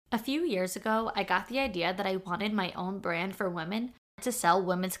A few years ago, I got the idea that I wanted my own brand for women to sell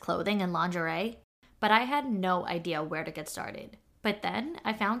women's clothing and lingerie, but I had no idea where to get started. But then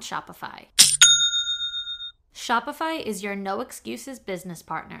I found Shopify. Shopify is your no excuses business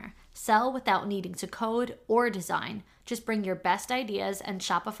partner. Sell without needing to code or design. Just bring your best ideas and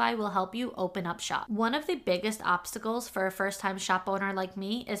Shopify will help you open up shop. One of the biggest obstacles for a first-time shop owner like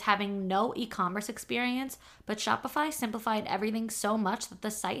me is having no e-commerce experience, but Shopify simplified everything so much that the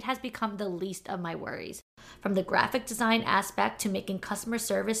site has become the least of my worries. From the graphic design aspect to making customer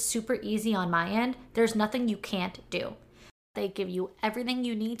service super easy on my end, there's nothing you can't do. They give you everything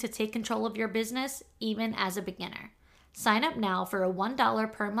you need to take control of your business, even as a beginner. Sign up now for a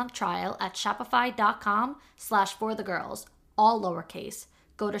 $1 per month trial at shopify.com/forthegirls, all lowercase.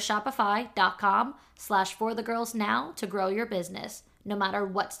 Go to shopify.com/forthegirls now to grow your business, no matter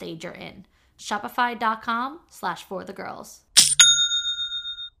what stage you're in. Shopify.com/forthegirls.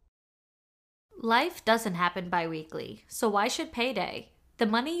 Life doesn't happen bi-weekly, so why should payday? The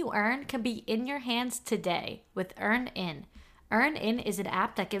money you earn can be in your hands today with EarnIn. EarnIn is an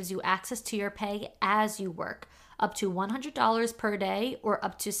app that gives you access to your pay as you work, up to $100 per day or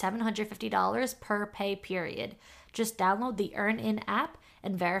up to $750 per pay period. Just download the EarnIn app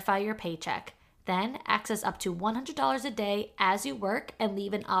and verify your paycheck. Then access up to $100 a day as you work and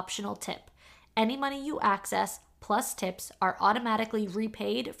leave an optional tip. Any money you access plus tips are automatically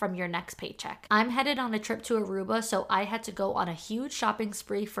repaid from your next paycheck. I'm headed on a trip to Aruba, so I had to go on a huge shopping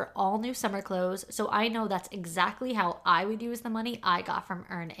spree for all new summer clothes, so I know that's exactly how I would use the money I got from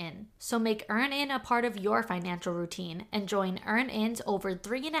EarnIn. So make EarnIn a part of your financial routine and join EarnIn's over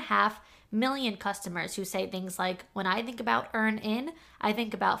 3.5 million customers who say things like, when I think about EarnIn, I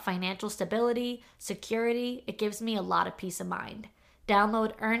think about financial stability, security. It gives me a lot of peace of mind.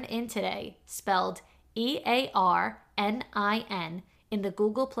 Download EarnIn today, spelled EARNIN, in the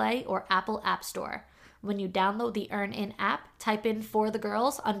Google Play or Apple App Store. When you download the EarnIn app, type in For the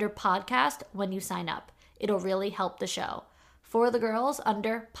Girls under podcast when you sign up. It'll really help the show. For the Girls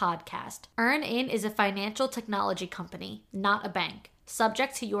under podcast. EarnIn is a financial technology company, not a bank.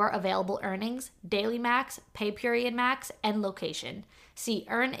 Subject to your available earnings, daily max, pay period max, and location. See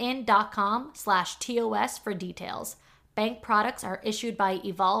earnin.com/TOS for details. Bank products are issued by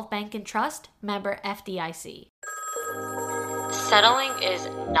Evolve Bank and Trust, member FDIC. Settling is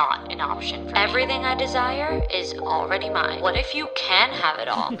not an option for me. Everything I desire is already mine. What if you can have it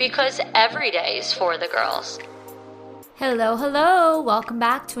all? Because every day is for the girls. Hello. Welcome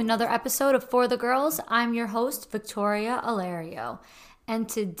back to another episode of For the Girls. I'm your host, Victoria Alario. And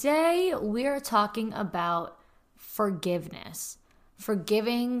today we're talking about forgiveness.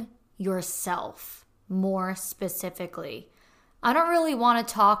 Forgiving yourself. More specifically, I don't really want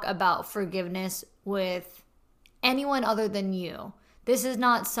to talk about forgiveness with anyone other than you. This is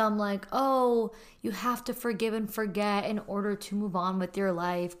not some like, oh, you have to forgive and forget in order to move on with your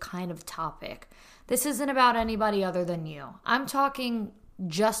life kind of topic. This isn't about anybody other than you. I'm talking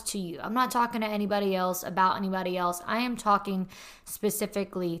just to you. I'm not talking to anybody else about anybody else. I am talking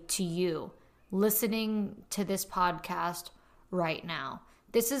specifically to you listening to this podcast right now.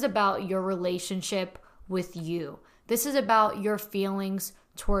 This is about your relationship with you. This is about your feelings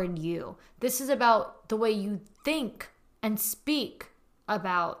toward you. This is about the way you think and speak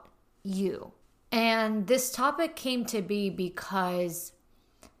about you. And this topic came to be because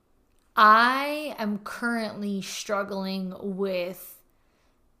I am currently struggling with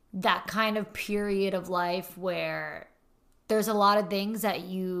that kind of period of life where there's a lot of things that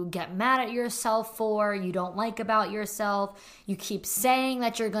you get mad at yourself for, you don't like about yourself. You keep saying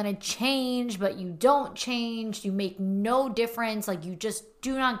that you're going to change, but you don't change. You make no difference. Like you just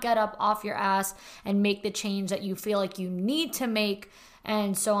do not get up off your ass and make the change that you feel like you need to make,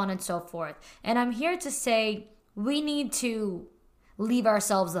 and so on and so forth. And I'm here to say we need to leave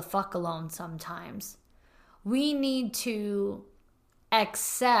ourselves the fuck alone sometimes. We need to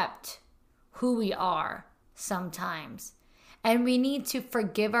accept who we are sometimes. And we need to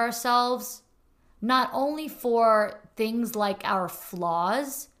forgive ourselves not only for things like our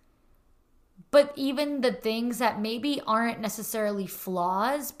flaws, but even the things that maybe aren't necessarily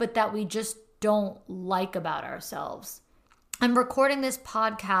flaws, but that we just don't like about ourselves. I'm recording this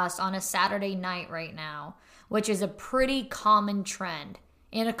podcast on a Saturday night right now, which is a pretty common trend.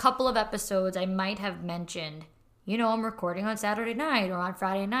 In a couple of episodes, I might have mentioned, I'm recording on Saturday night or on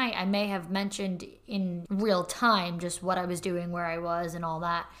Friday night. I may have mentioned in real time just what I was doing, where I was, and all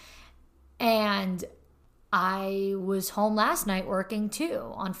that. And I was home last night working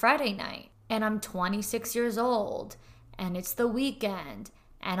too on Friday night. And I'm 26 years old. And it's the weekend.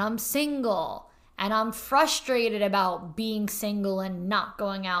 And I'm single. And I'm frustrated about being single and not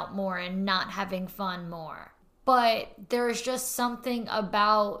going out more and not having fun more. But there's just something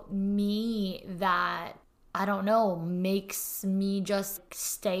about me that, I don't know, makes me just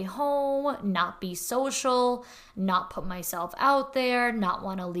stay home, not be social, not put myself out there, not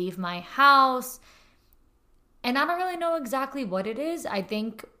want to leave my house. And I don't really know exactly what it is. I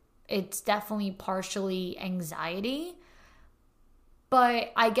think it's definitely partially anxiety.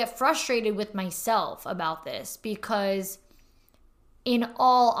 But I get frustrated with myself about this because, in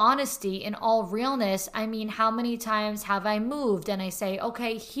all honesty, in all realness, I mean, how many times have I moved and I say,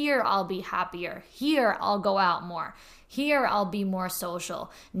 okay, here I'll be happier. Here I'll go out more. Here I'll be more social.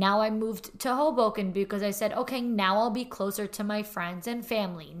 Now I moved to Hoboken because I said, okay, now I'll be closer to my friends and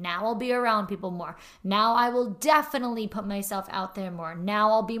family. Now I'll be around people more. Now I will definitely put myself out there more.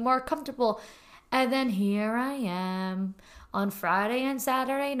 Now I'll be more comfortable. And then here I am on Friday and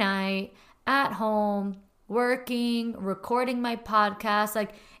Saturday night at home, working, recording my podcast.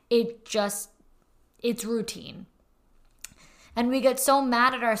 Like, it's routine. And we get so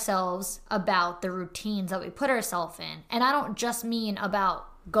mad at ourselves about the routines that we put ourselves in. And I don't just mean about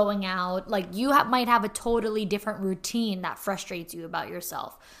going out. Like, you might have a totally different routine that frustrates you about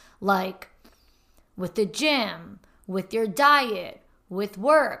yourself. Like with the gym, with your diet, with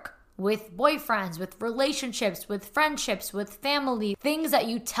work, with boyfriends, with relationships, with friendships, with family, things that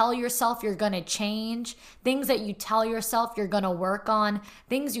you tell yourself you're going to change, things that you tell yourself you're going to work on,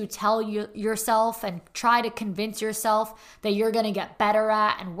 things you tell yourself and try to convince yourself that you're going to get better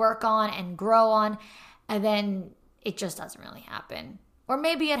at and work on and grow on, and then it just doesn't really happen. Or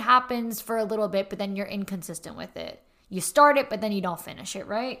maybe it happens for a little bit, but then you're inconsistent with it. You start it, but then you don't finish it,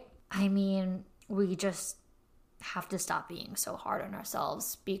 right? I mean, we just have to stop being so hard on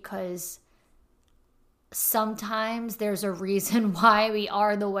ourselves, because sometimes there's a reason why we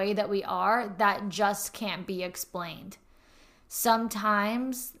are the way that we are that just can't be explained.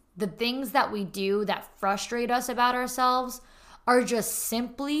 Sometimes the things that we do that frustrate us about ourselves are just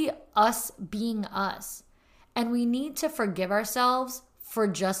simply us being us. And we need to forgive ourselves for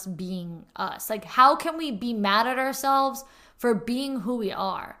just being us. Like, how can we be mad at ourselves for being who we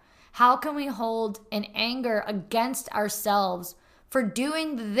are? How can we hold an anger against ourselves for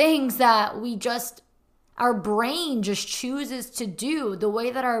doing the things that our brain just chooses to do, the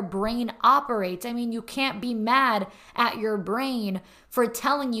way that our brain operates? I mean, you can't be mad at your brain for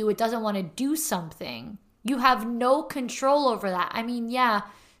telling you it doesn't want to do something. You have no control over that. I mean, yeah,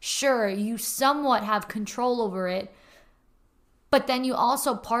 sure, you somewhat have control over it, but then you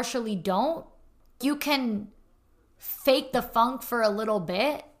also partially don't. You can fake the funk for a little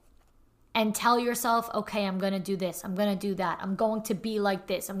bit and tell yourself, okay, I'm going to do this. I'm going to do that. I'm going to be like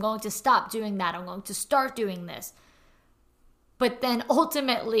this. I'm going to stop doing that. I'm going to start doing this. But then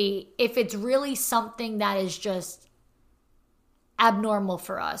ultimately, if it's really something that is just abnormal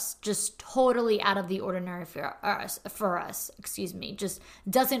for us, just totally out of the ordinary for us, just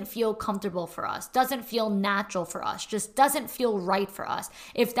doesn't feel comfortable for us, doesn't feel natural for us, just doesn't feel right for us.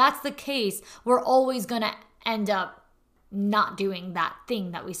 If that's the case, we're always going to end up not doing that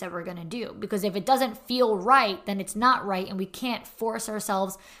thing that we said we're going to do. Because if it doesn't feel right, then it's not right, and we can't force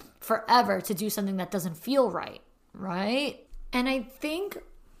ourselves forever to do something that doesn't feel right, right? And I think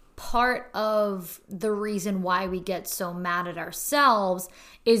part of the reason why we get so mad at ourselves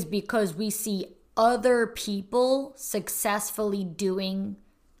is because we see other people successfully doing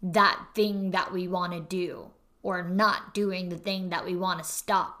that thing that we want to do, or not doing the thing that we want to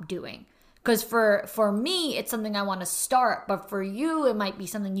stop doing. Because for me, it's something I want to start, but for you, it might be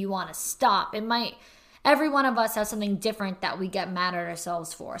something you want to stop. Every one of us has something different that we get mad at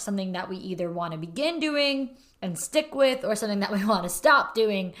ourselves for, something that we either want to begin doing and stick with, or something that we want to stop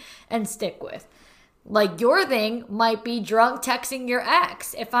doing and stick with. Like, your thing might be drunk texting your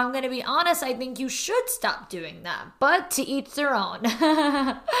ex. If I'm going to be honest, I think you should stop doing that, but to each their own.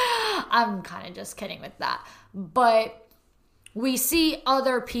 I'm kind of just kidding with that. But we see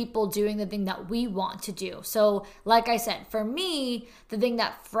other people doing the thing that we want to do. So, like I said, for me, the thing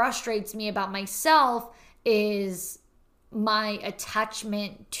that frustrates me about myself is my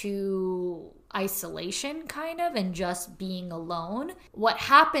attachment to isolation, kind of, and just being alone. What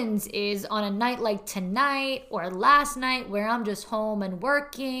happens is, on a night like tonight or last night where I'm just home and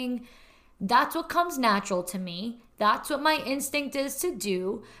working, that's what comes natural to me. That's what my instinct is to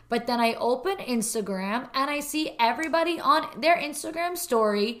do. But then I open Instagram and I see everybody on their Instagram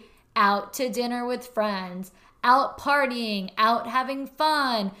story out to dinner with friends, out partying, out having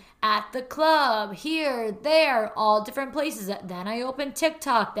fun, at the club, here, there, all different places. Then I open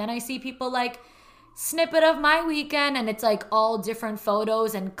TikTok. Then I see people like snippet of my weekend, and it's like all different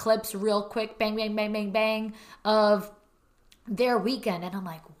photos and clips real quick, bang, bang, bang, bang, bang, of their weekend. And I'm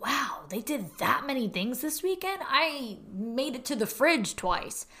like, wow, they did that many things this weekend? I made it to the fridge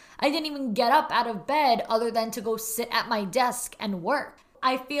twice. I didn't even get up out of bed other than to go sit at my desk and work.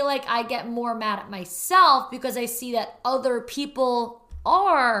 I feel like I get more mad at myself because I see that other people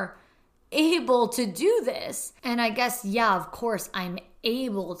are able to do this. And I guess, yeah, of course, I'm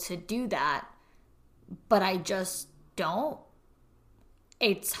able to do that, but I just don't.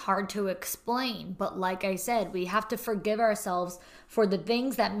 It's hard to explain, but like I said, we have to forgive ourselves for the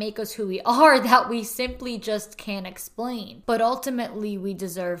things that make us who we are that we simply just can't explain. But ultimately, we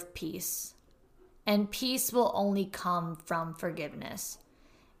deserve peace. And peace will only come from forgiveness.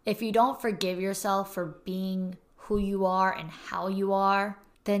 If you don't forgive yourself for being who you are and how you are,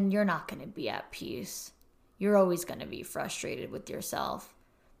 then you're not going to be at peace. You're always going to be frustrated with yourself.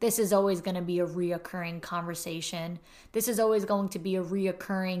 This is always going to be a reoccurring conversation. This is always going to be a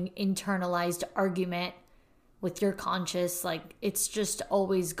reoccurring internalized argument with your conscious. Like, it's just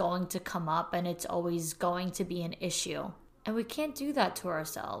always going to come up and it's always going to be an issue. And we can't do that to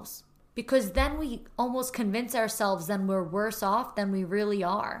ourselves because then we almost convince ourselves then we're worse off than we really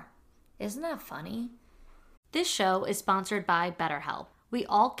are. Isn't that funny? This show is sponsored by BetterHelp. We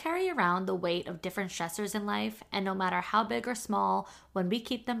all carry around the weight of different stressors in life, and no matter how big or small, when we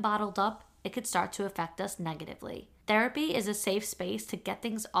keep them bottled up, it could start to affect us negatively. Therapy is a safe space to get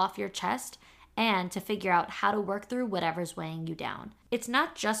things off your chest and to figure out how to work through whatever's weighing you down. It's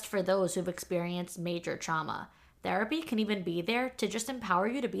not just for those who've experienced major trauma. Therapy can even be there to just empower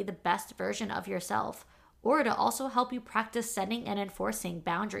you to be the best version of yourself, or to also help you practice setting and enforcing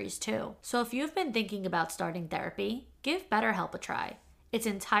boundaries too. So if you've been thinking about starting therapy, give BetterHelp a try. It's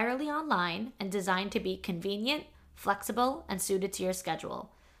entirely online and designed to be convenient, flexible, and suited to your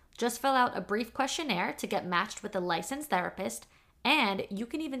schedule. Just fill out a brief questionnaire to get matched with a licensed therapist, and you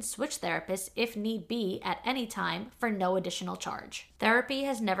can even switch therapists if need be at any time for no additional charge. Therapy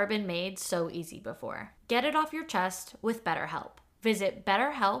has never been made so easy before. Get it off your chest with BetterHelp. Visit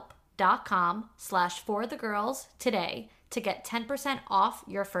betterhelp.com/forthegirls today to get 10% off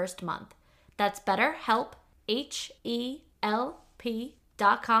your first month. That's BetterHelp,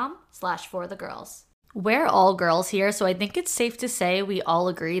 HELP.com/forthegirls. We're all girls here, so I think it's safe to say we all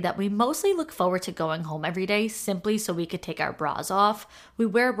agree that we mostly look forward to going home every day simply so we could take our bras off. We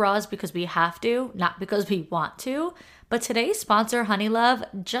wear bras because we have to, not because we want to. But today's sponsor,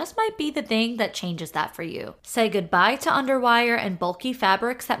 Honeylove, just might be the thing that changes that for you. Say goodbye to underwire and bulky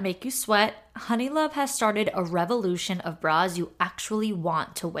fabrics that make you sweat. Honeylove has started a revolution of bras you actually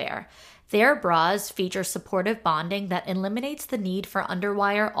want to wear. Their bras feature supportive bonding that eliminates the need for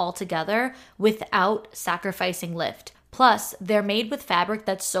underwire altogether without sacrificing lift. Plus, they're made with fabric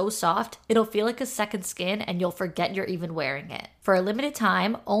that's so soft, it'll feel like a second skin and you'll forget you're even wearing it. For a limited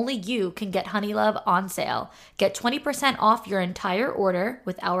time, only you can get Honeylove on sale. Get 20% off your entire order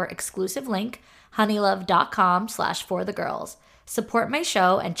with our exclusive link, honeylove.com/forthegirls. Support my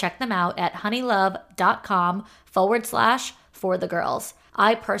show and check them out at honeylove.com/forthegirls.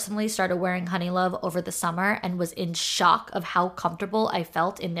 I personally started wearing Honeylove over the summer and was in shock of how comfortable I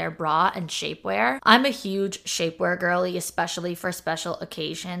felt in their bra and shapewear. I'm a huge shapewear girly, especially for special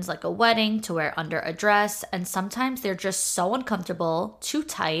occasions like a wedding, to wear under a dress, and sometimes they're just so uncomfortable, too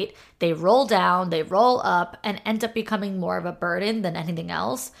tight, they roll down, they roll up, and end up becoming more of a burden than anything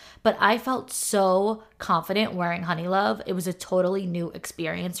else. But I felt so confident wearing Honeylove. It was a totally new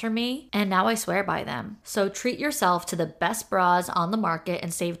experience for me, and now I swear by them. So treat yourself to the best bras on the market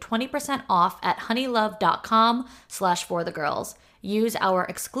and save 20% off at honeylove.com/forthegirls. Use our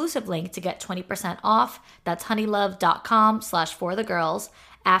exclusive link to get 20% off. That's honeylove.com/forthegirls.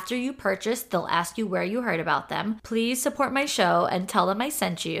 After you purchase, they'll ask you where you heard about them. Please support my show and tell them I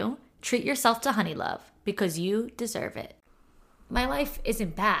sent you. Treat yourself to Honeylove because you deserve it. My life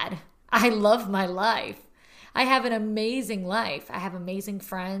isn't bad. I love my life. I have an amazing life. I have amazing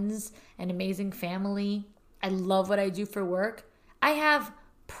friends, an amazing family. I love what I do for work. I have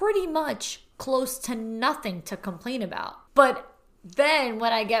pretty much close to nothing to complain about. But then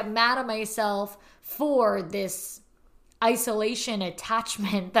when I get mad at myself for this isolation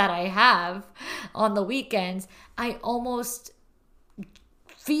attachment that I have on the weekends, I almost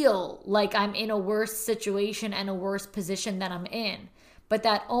feel like I'm in a worse situation and a worse position than I'm in. But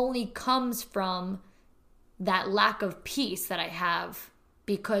that only comes from that lack of peace that I have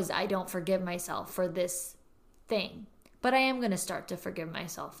because I don't forgive myself for this thing. But I am going to start to forgive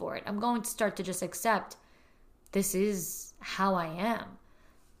myself for it. I'm going to start to just accept this is how I am.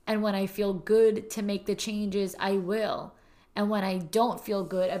 And when I feel good to make the changes, I will. And when I don't feel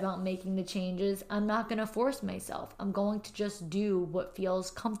good about making the changes, I'm not going to force myself. I'm going to just do what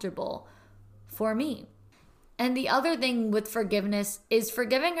feels comfortable for me. And the other thing with forgiveness is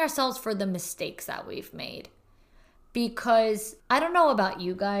forgiving ourselves for the mistakes that we've made. Because I don't know about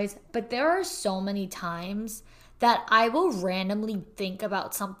you guys, but there are so many times that I will randomly think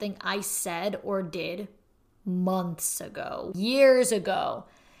about something I said or did months ago, years ago.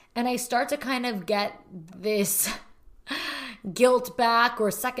 And I start to kind of get this guilt back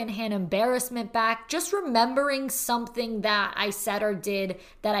or secondhand embarrassment back, just remembering something that I said or did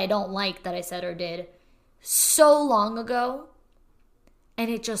that I don't like that I said or did so long ago.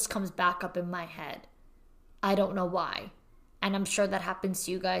 And it just comes back up in my head. I don't know why. And I'm sure that happens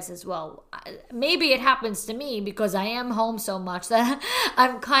to you guys as well. Maybe it happens to me because I am home so much that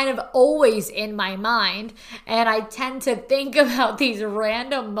I'm kind of always in my mind. And I tend to think about these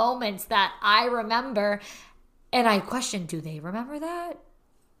random moments that I remember. And I question, do they remember that?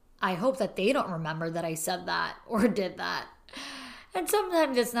 I hope that they don't remember that I said that or did that. And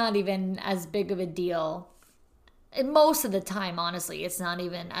sometimes it's not even as big of a deal. And most of the time, honestly, it's not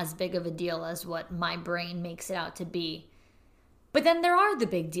even as big of a deal as what my brain makes it out to be. But then there are the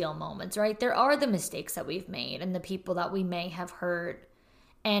big deal moments, right? There are the mistakes that we've made and the people that we may have hurt.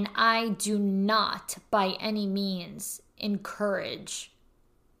 And I do not, by any means, encourage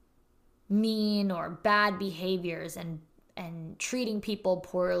mean or bad behaviors and treating people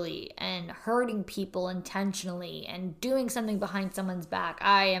poorly and hurting people intentionally and doing something behind someone's back.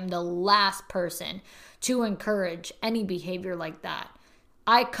 I am the last person to encourage any behavior like that.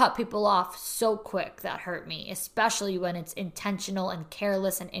 I cut people off so quick that hurt me, especially when it's intentional and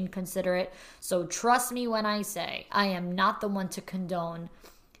careless and inconsiderate. So trust me when I say I am not the one to condone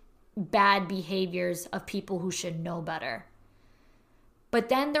bad behaviors of people who should know better. But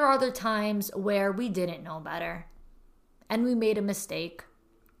then there are other times where we didn't know better and we made a mistake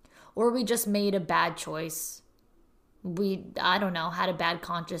or we just made a bad choice. I don't know, had a bad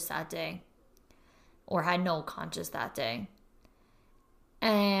conscience that day or had no conscience that day.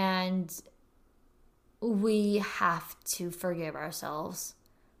 And we have to forgive ourselves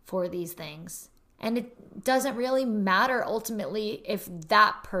for these things. And it doesn't really matter ultimately if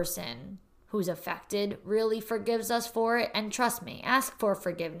that person who's affected really forgives us for it. And trust me, ask for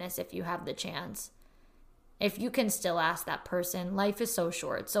forgiveness if you have the chance. If you can still ask that person, life is so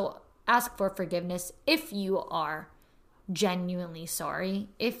short. So ask for forgiveness if you are genuinely sorry,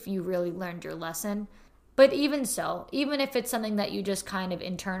 if you really learned your lesson. But even so, even if it's something that you just kind of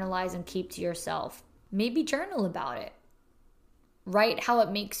internalize and keep to yourself, maybe journal about it. Write how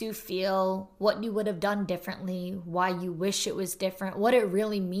it makes you feel, what you would have done differently, why you wish it was different, what it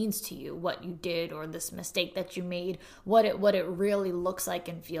really means to you, what you did or this mistake that you made, what it really looks like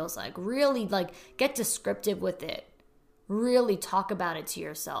and feels like. Really get descriptive with it. Really talk about it to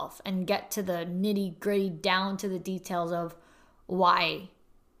yourself and get to the nitty-gritty, down to the details of why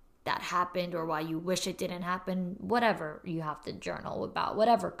that happened or why you wish it didn't happen, whatever you have to journal about,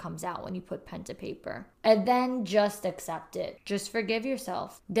 whatever comes out when you put pen to paper. And then just accept it. Just forgive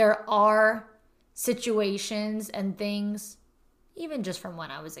yourself. There are situations and things, even just from when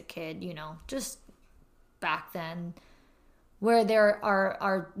I was a kid, just back then, where there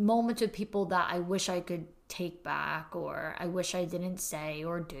are moments with people that I wish I could take back or I wish I didn't say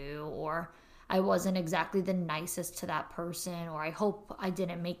or do, or I wasn't exactly the nicest to that person, or I hope I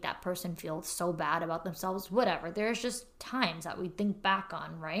didn't make that person feel so bad about themselves, whatever. There's just times that we think back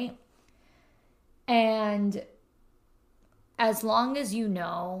on, right? And as long as you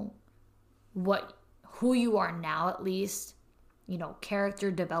know who you are now, at least, character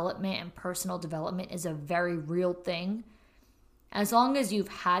development and personal development is a very real thing. As long as you've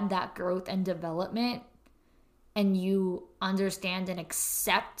had that growth and development and you understand and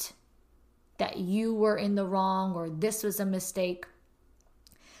accept that you were in the wrong or this was a mistake,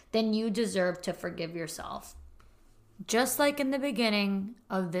 then you deserve to forgive yourself. Just like in the beginning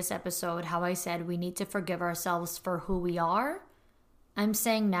of this episode, how I said we need to forgive ourselves for who we are, I'm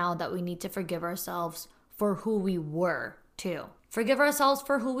saying now that we need to forgive ourselves for who we were too. Forgive ourselves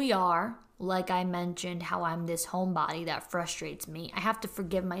for who we are. Like I mentioned, how I'm this homebody that frustrates me. I have to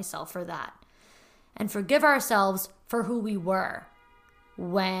forgive myself for that. And forgive ourselves for who we were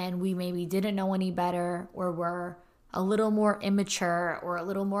when we maybe didn't know any better or were a little more immature or a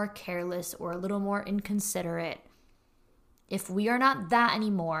little more careless or a little more inconsiderate. If we are not that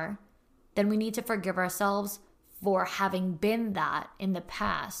anymore, then we need to forgive ourselves for having been that in the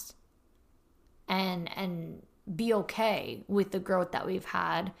past and be okay with the growth that we've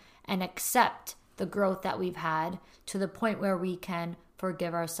had and accept the growth that we've had to the point where we can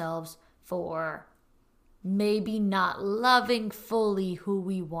forgive ourselves for maybe not loving fully who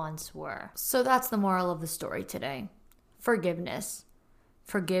we once were. So that's the moral of the story today. Forgiveness.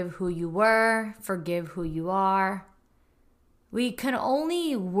 Forgive who you were, forgive who you are. We can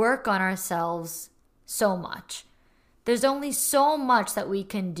only work on ourselves so much. There's only so much that we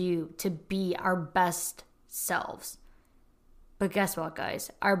can do to be our best selves. But guess what,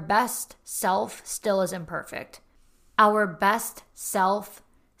 guys? Our best self still is imperfect. Our best self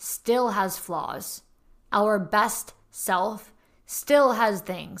still has flaws. Our best self still has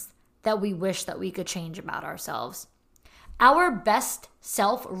things that we wish that we could change about ourselves. Our best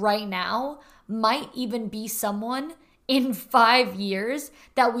self right now might even be someone in 5 years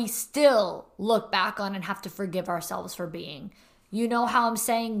that we still look back on and have to forgive ourselves for being. You know how I'm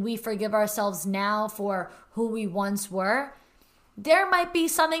saying we forgive ourselves now for who we once were? There might be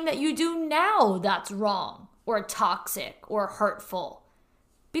something that you do now that's wrong or toxic or hurtful.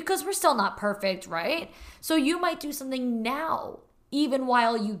 Because we're still not perfect, right? So you might do something now, even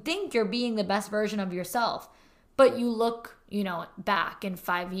while you think you're being the best version of yourself. But you look, back in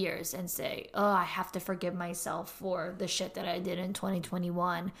 5 years and say, oh, I have to forgive myself for the shit that I did in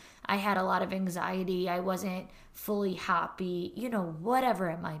 2021. I had a lot of anxiety. I wasn't fully happy, whatever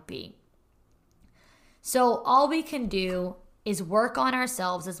it might be. So all we can do is work on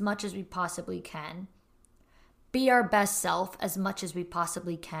ourselves as much as we possibly can. Be our best self as much as we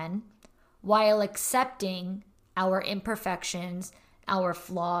possibly can, while accepting our imperfections, our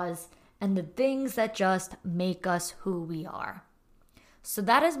flaws, and the things that just make us who we are. So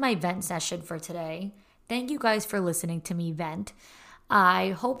that is my vent session for today. Thank you guys for listening to me vent. I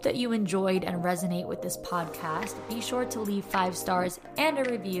hope that you enjoyed and resonate with this podcast. Be sure to leave 5 stars and a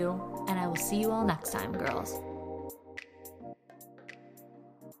review, and I will see you all next time, girls.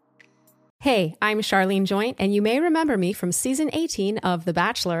 Hey, I'm Charlene Joint, and you may remember me from season 18 of The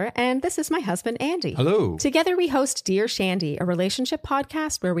Bachelor, and this is my husband, Andy. Hello. Together we host Dear Shandy, a relationship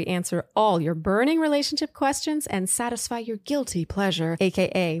podcast where we answer all your burning relationship questions and satisfy your guilty pleasure,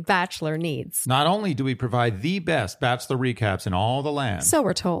 aka Bachelor needs. Not only do we provide the best Bachelor recaps in all the land, So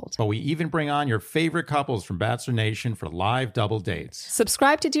we're told. but we even bring on your favorite couples from Bachelor Nation for live double dates.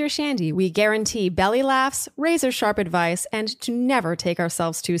 Subscribe to Dear Shandy. We guarantee belly laughs, razor sharp advice, and to never take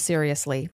ourselves too seriously.